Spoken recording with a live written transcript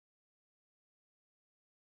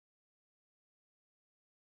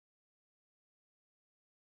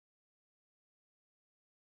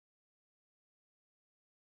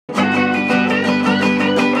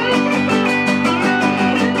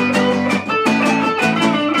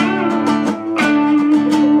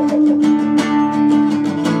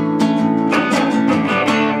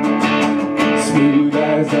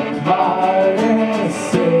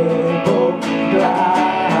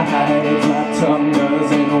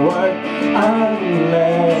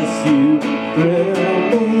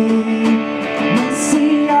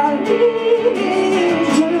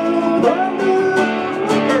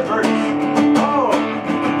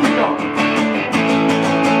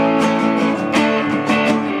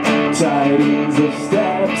Sightings of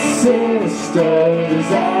stepsisters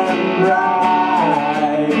and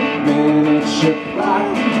bride, miniature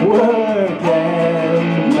clockwork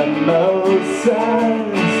and mimosas.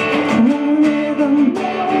 Rhythm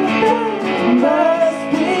must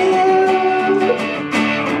be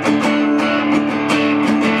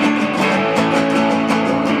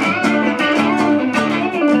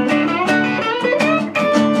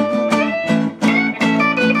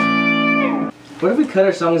What if we cut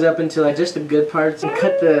our songs up into like just the good parts and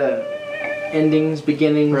cut the endings,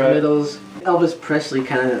 beginnings, middles? Elvis Presley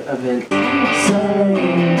kind of event.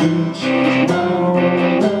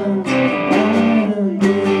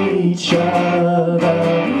 Each other,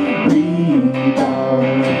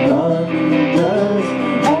 rebound thunders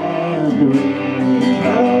and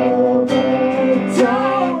recover.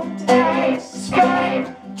 Don't expect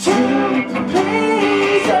to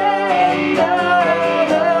please another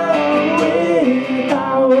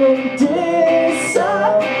without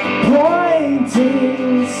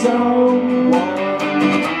disappointing someone.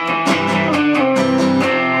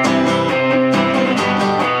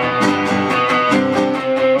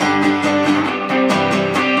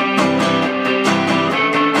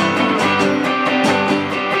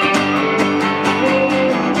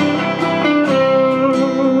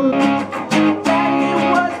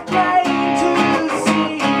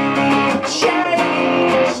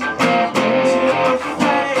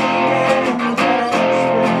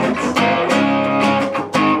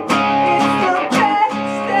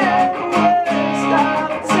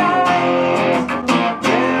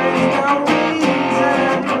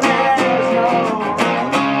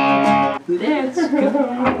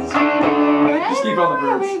 Just keep on the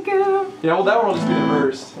verse. Yeah, well that one will just be the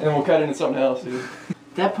verse, and we'll cut into something else, dude.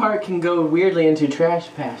 That part can go weirdly into trash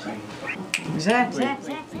passing. Exactly.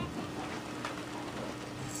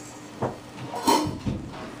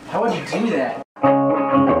 How would you do that?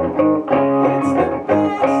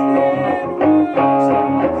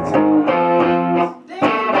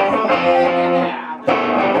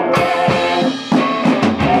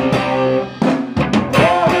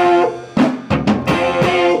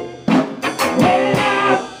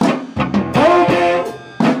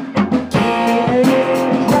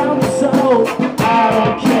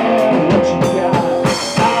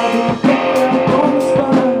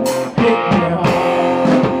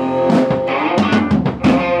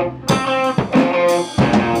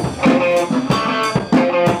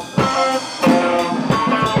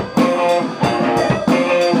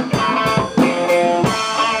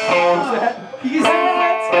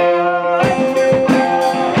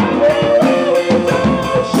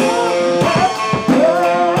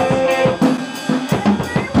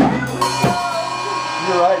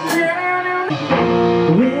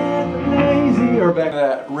 Back to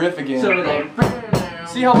that riff again. So like,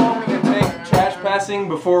 see how long we can take trash passing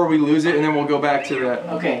before we lose it, and then we'll go back to that.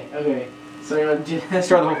 okay. So you want to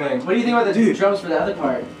Start the whole thing. What do you think about the drums for the other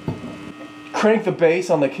part? Crank the bass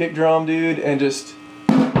on the kick drum, dude, and just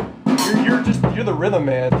you're the rhythm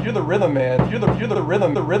man. You're the rhythm man. You're the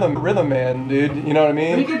rhythm man, dude. You know what I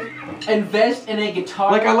mean? We could invest in a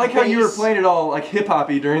guitar. Like I like how you were bass, playing it all like hip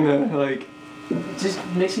hoppy during the like. just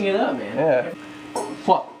mixing it up, man. Yeah.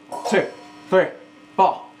 1, 2, 3,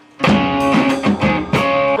 4.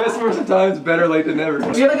 Best worst of times, better late than never.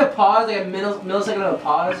 Do you have like a pause, like a millisecond of a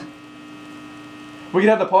pause? We can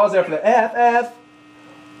have the pause after the F.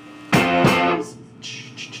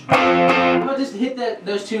 I'll just hit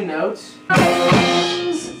those two notes.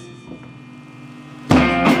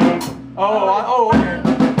 Oh, okay.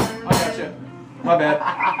 I gotcha. My bad.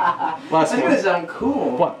 Last That's one. gonna sound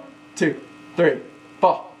cool. 1, 2, 3,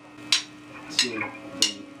 4. 2,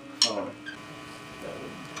 3, 4.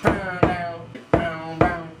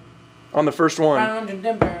 On the first one.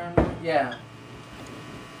 Yeah.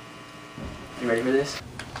 You ready for this?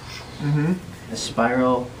 Mm-hmm. The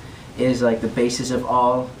spiral is like the basis of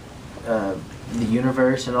all the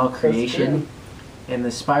universe and all creation. And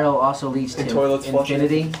the spiral also leads to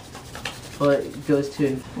infinity. Well, it goes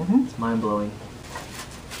to... It's mind-blowing.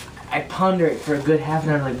 I ponder it for a good half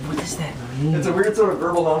an hour, like, what does that mean? It's a weird sort of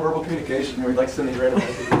verbal, non-verbal communication where we like send these random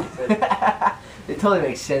messages. It totally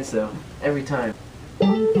makes sense, though. Every time.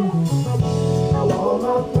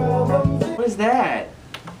 What is that?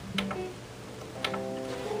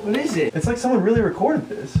 What is it? It's like someone really recorded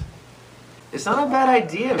this. It's not a bad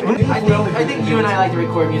idea, man. I think you and I like to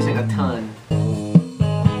record music a ton.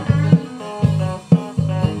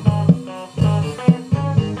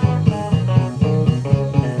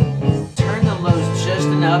 Turn the lows just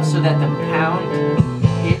enough so that the pound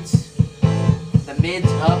hits the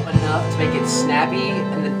mids up enough to make it snappy,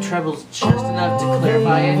 and the treble syllables just enough to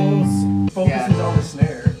clarify it. Focuses on the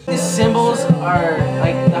snare. The cymbals are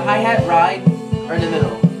like the hi-hat ride are in the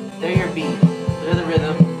middle. They're your beat. They're the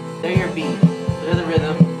rhythm. They're your beat. They're the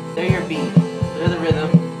rhythm. They're your beat. They're the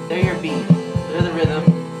rhythm. They're your beat. They're the rhythm.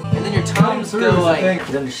 And then your toms go like,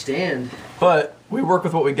 you understand. But we work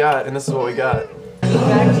with what we got, and this is what we got.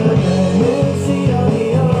 How's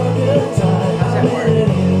that work?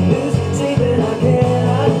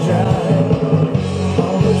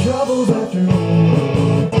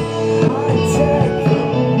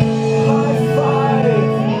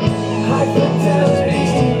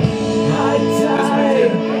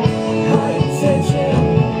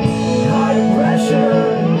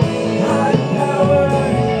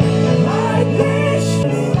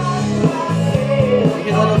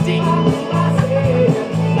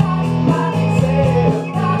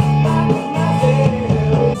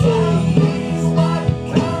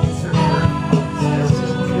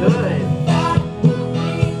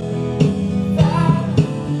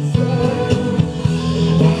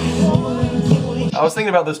 I was thinking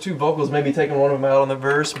about those two vocals, maybe taking one of them out on the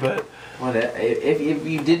verse, but... Well, if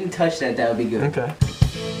you didn't touch that, that would be good. Okay.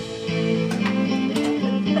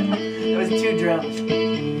 That was 2 drums.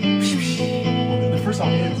 The first song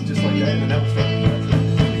ends just like that, and then that was starting.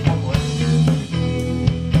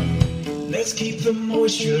 Let's keep the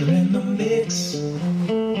moisture in the mix.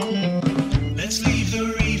 Let's leave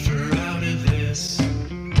the reefer out of this.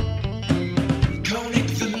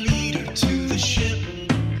 Connect the leader to the ship.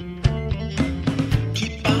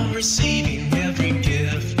 Keep on receiving every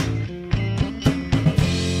gift.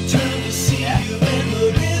 Time to see you when the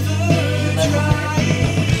river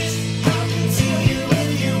dries. I can tell you when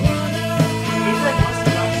you wanna hide.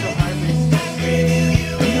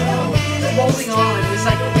 Holding on, it's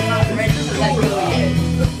like it's not ready to let go yet.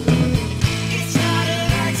 It's not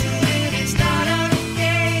an accident, it's not a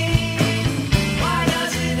game. Why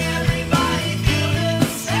doesn't everybody feel the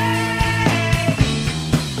same?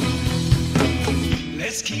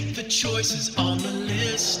 Let's keep the choices on the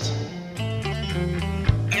list.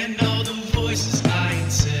 And all the voices I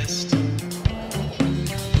insist.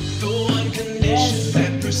 The one condition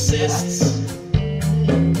that persists.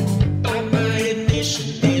 By my admission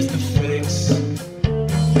is the fix.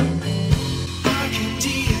 I can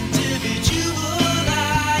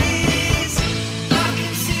de-individualize. I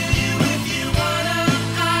can see you if you wanna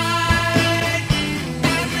hide.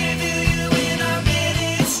 And reveal you in a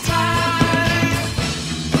minute's time.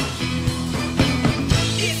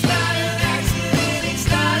 It's not an accident, it's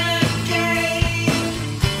not a game.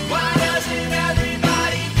 Why doesn't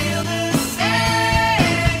everybody feel the same?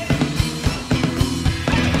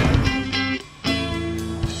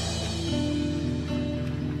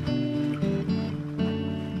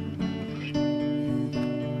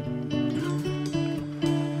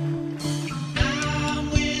 I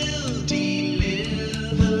will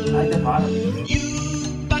deliver I like the bottom.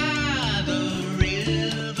 you by the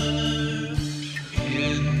river,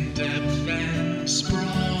 in depth and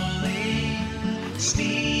sprawling,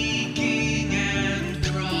 sneaking and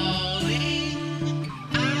crawling.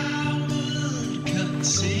 I would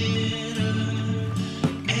consider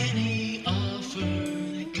any offer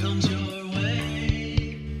that comes your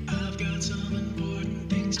way. I've got some important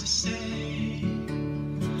things to say.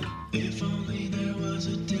 If only there was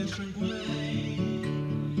a different way.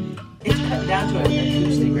 It's cut down to an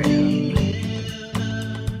acoustic right now.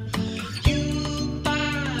 You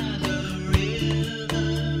by the river,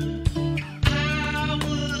 I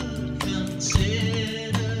would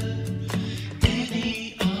consider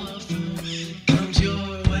any offer comes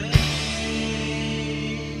your way.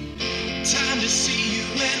 Time to see you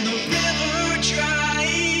when the river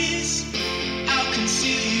dries. I'll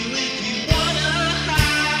conceal you if you wanna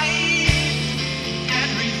hide, and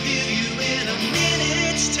reveal you in a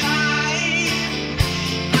minute's time.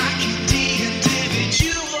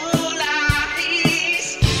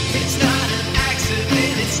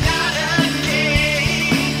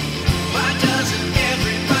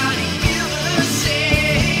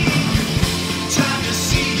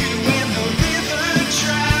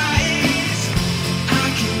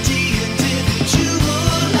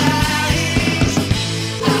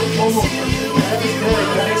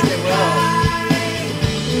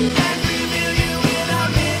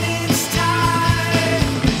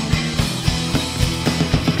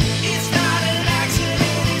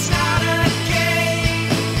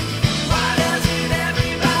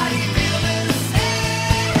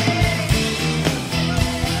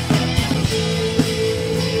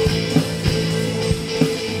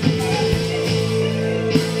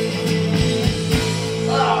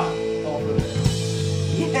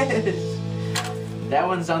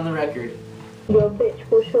 Well, bitch,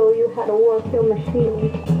 we'll show you how to work your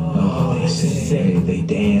machine. Oh, they say, they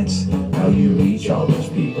dance. How you reach all those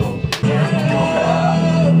people?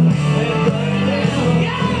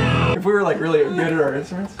 If we were like really good at our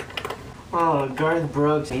instruments. Oh, Garth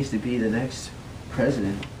Brooks needs to be the next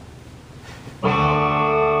president.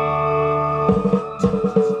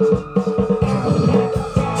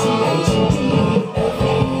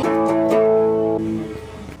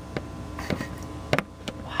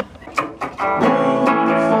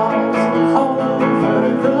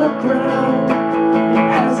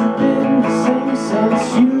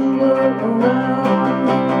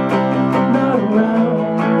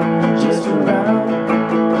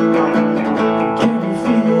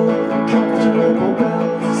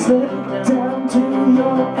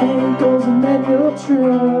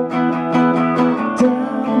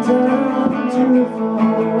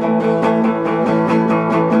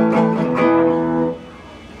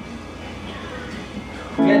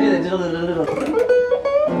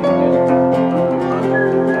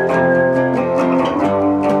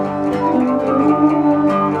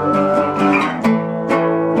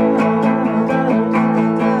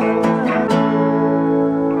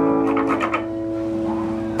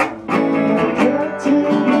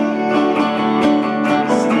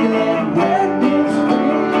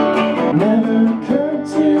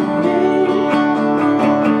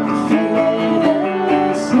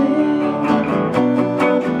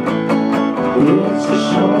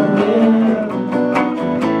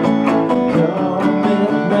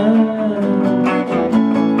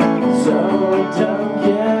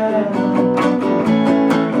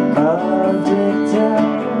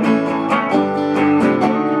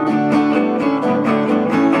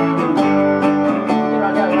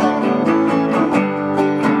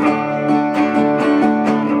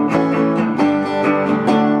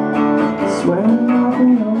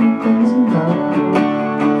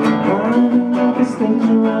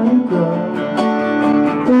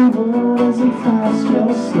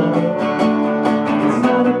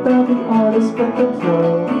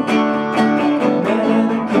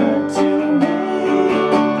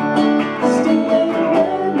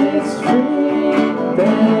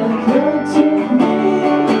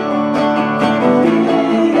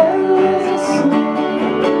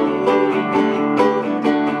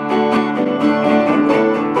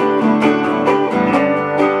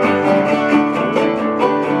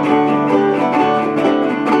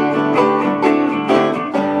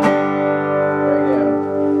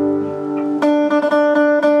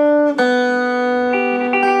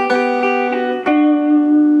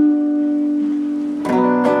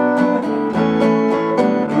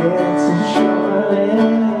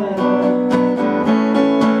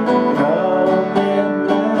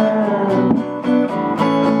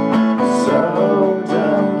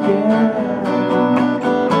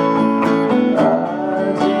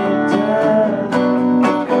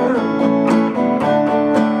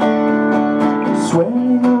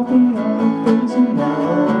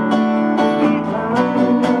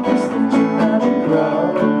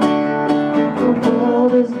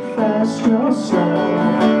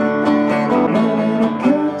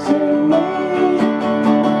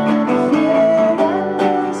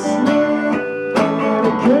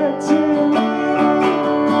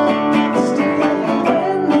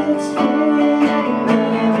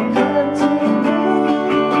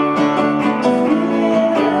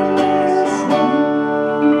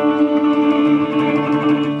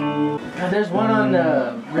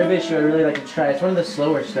 I really like to try. It's one of the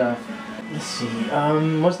slower stuff. Let's see.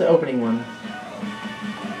 What's the opening one?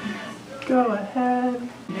 Go ahead.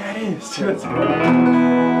 Yeah, it is. That's go.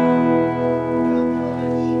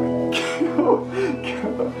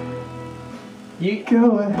 You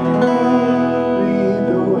go ahead. Lead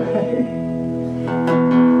the way. I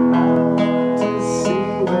want to see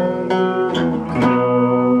where you go.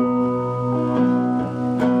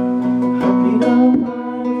 Hope you don't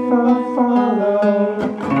mind if I follow.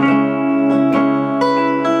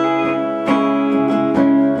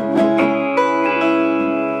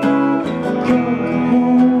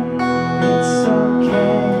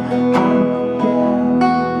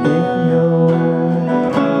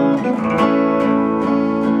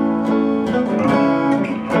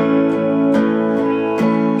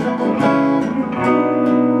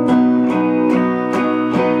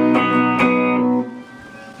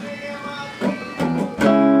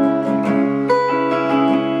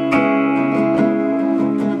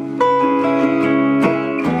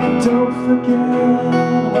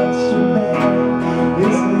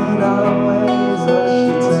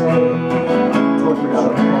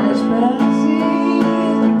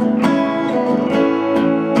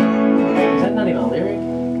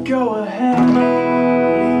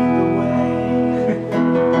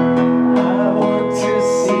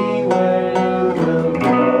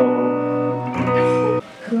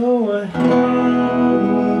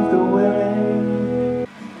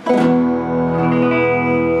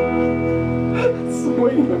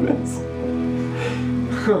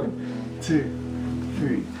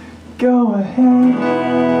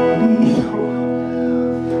 patio.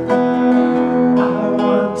 I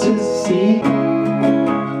want to see.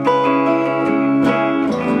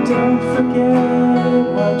 Don't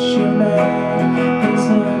forget what you made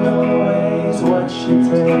isn't always what you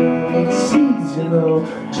take. Seasonal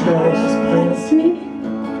trespassing.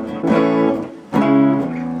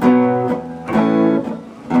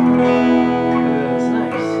 That's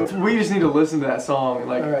nice. We just need to listen to that song and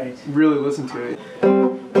like Alright. really listen to it.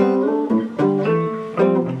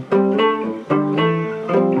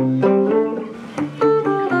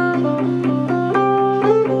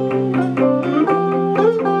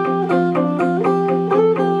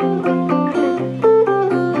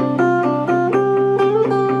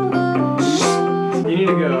 You need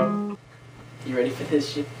to go. You ready for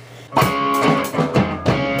this shit?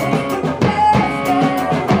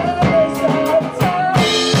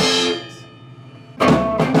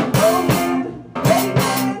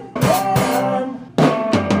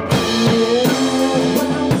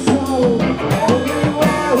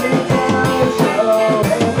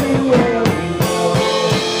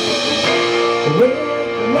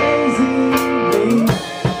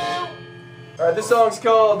 Alright, this song's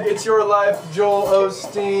called It's Your Life, Joel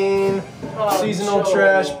Osteen. Seasonal Joel.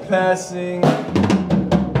 trash passing.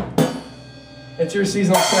 It's your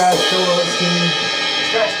seasonal trash, Joel Osteen.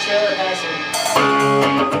 Trash trailer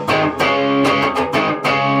passing.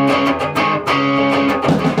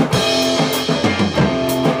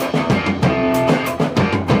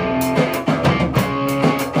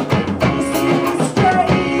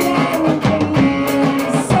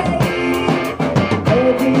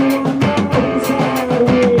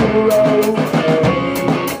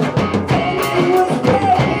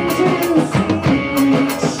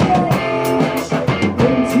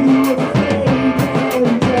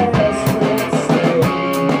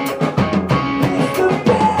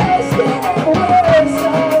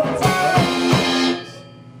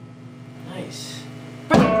 Nice.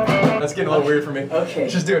 That's getting a little weird for me. Okay.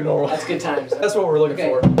 Just do it normal. That's good times. That's what we're looking Okay.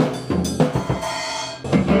 for.